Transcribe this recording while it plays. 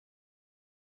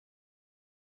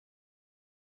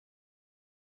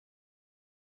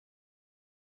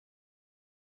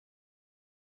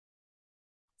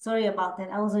Sorry about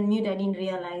that. I was on mute. I didn't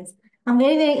realize. I'm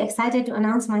very, very excited to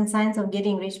announce my Science of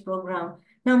Getting Rich program.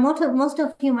 Now, most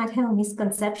of you might have a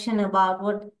misconception about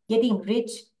what getting rich,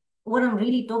 what I'm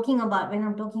really talking about when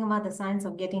I'm talking about the science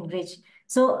of getting rich.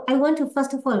 So I want to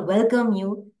first of all welcome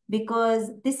you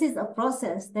because this is a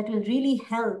process that will really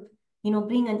help,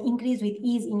 bring an increase with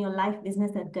ease in your life,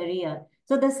 business, and career.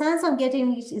 So the science of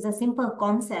getting rich is a simple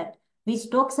concept which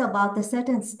talks about the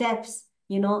certain steps,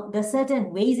 the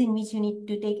certain ways in which you need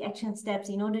to take action steps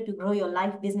in order to grow your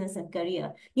life, business, and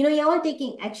career. You're all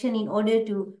taking action in order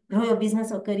to grow your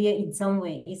business or career in some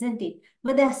way, isn't it?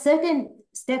 But there are certain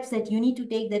steps that you need to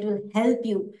take that will help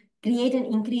you create an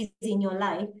increase in your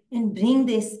life and bring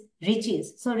this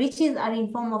riches. So riches are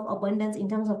in form of abundance, in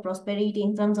terms of prosperity,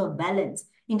 in terms of balance,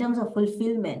 in terms of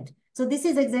fulfillment. So this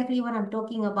is exactly what I'm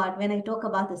talking about when I talk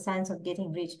about the science of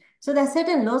getting rich. So there are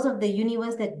certain laws of the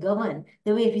universe that govern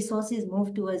the way resources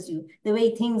move towards you, the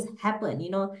way things happen,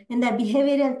 and there are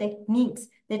behavioral techniques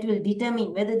that will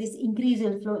determine whether this increase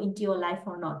will flow into your life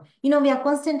or not. We are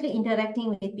constantly interacting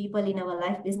with people in our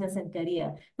life, business, and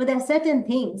career. But there are certain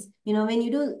things, when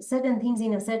you do certain things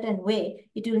in a certain way,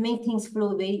 it will make things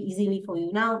flow very easily for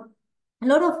you. Now, a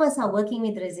lot of us are working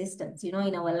with resistance, in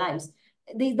our lives.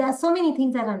 There are so many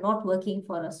things that are not working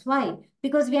for us. Why?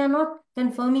 Because we are not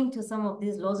conforming to some of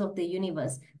these laws of the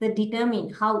universe that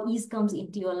determine how ease comes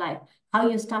into your life, how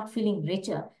you start feeling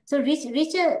richer. So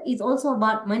richer is also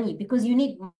about money because you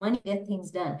need money to get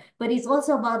things done. But it's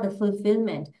also about the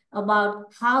fulfillment, about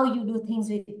how you do things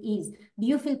with ease. Do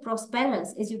you feel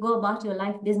prosperous as you go about your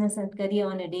life, business, and career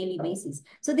on a daily basis?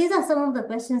 So these are some of the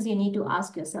questions you need to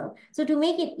ask yourself. So to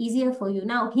make it easier for you,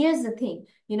 now here's the thing.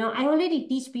 I already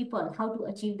teach people how to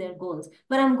achieve their goals,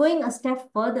 but I'm going a step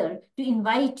further to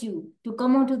invite you to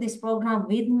come onto this program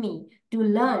with me to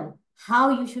learn how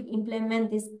you should implement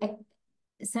these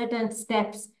certain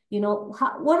steps.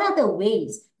 What are the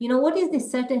ways? What is the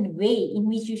certain way in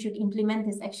which you should implement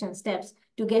these action steps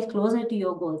to get closer to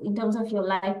your goals in terms of your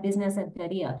life, business, and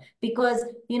career? Because,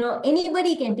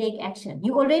 anybody can take action.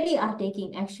 You already are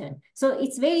taking action. So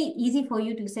it's very easy for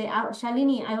you to say,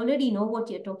 Shalini, I already know what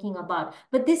you're talking about.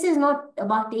 But this is not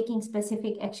about taking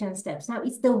specific action steps. Now,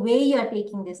 it's the way you're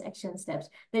taking these action steps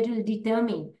that will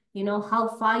determine,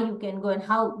 how far you can go and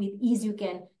how with ease you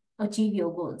can achieve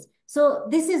your goals. So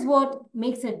this is what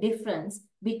makes a difference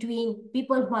between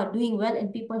people who are doing well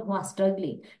and people who are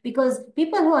struggling. Because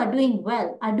people who are doing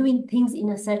well are doing things in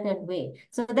a certain way.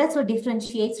 So that's what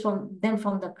differentiates from them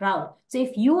from the crowd. So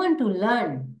if you want to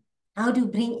learn how to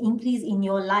bring increase in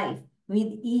your life with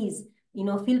ease,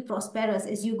 feel prosperous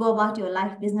as you go about your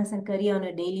life, business, and career on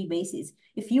a daily basis.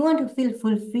 If you want to feel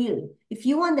fulfilled, if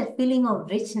you want that feeling of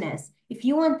richness, if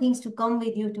you want things to come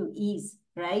with you to ease,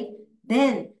 right?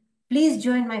 Then please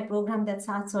join my program that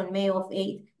starts on May of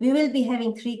 8th. We will be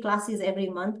having 3 classes every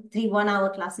month, 3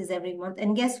 1-hour classes every month.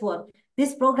 And guess what?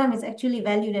 This program is actually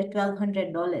valued at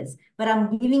 $1,200, but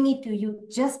I'm giving it to you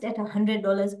just at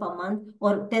 $100 per month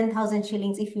or 10,000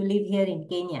 shillings if you live here in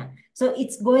Kenya. So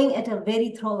it's going at a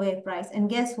very throwaway price. And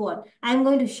guess what? I'm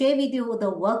going to share with you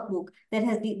the workbook that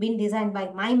has been designed by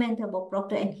my mentor, Bob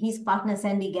Proctor, and his partner,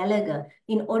 Sandy Gallagher,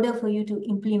 in order for you to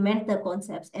implement the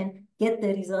concepts and get the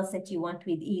results that you want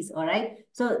with ease, all right?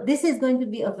 So this is going to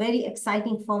be a very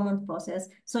exciting 4-month process.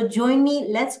 So join me,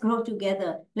 let's grow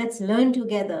together, let's learn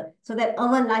together so that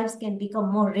our lives can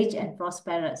become more rich and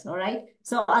prosperous, all right?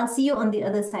 So I'll see you on the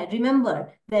other side.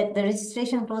 Remember that the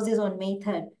registration closes on May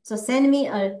 3rd. So send me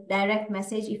a direct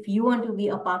message if you want to be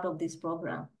a part of this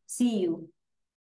program. See you.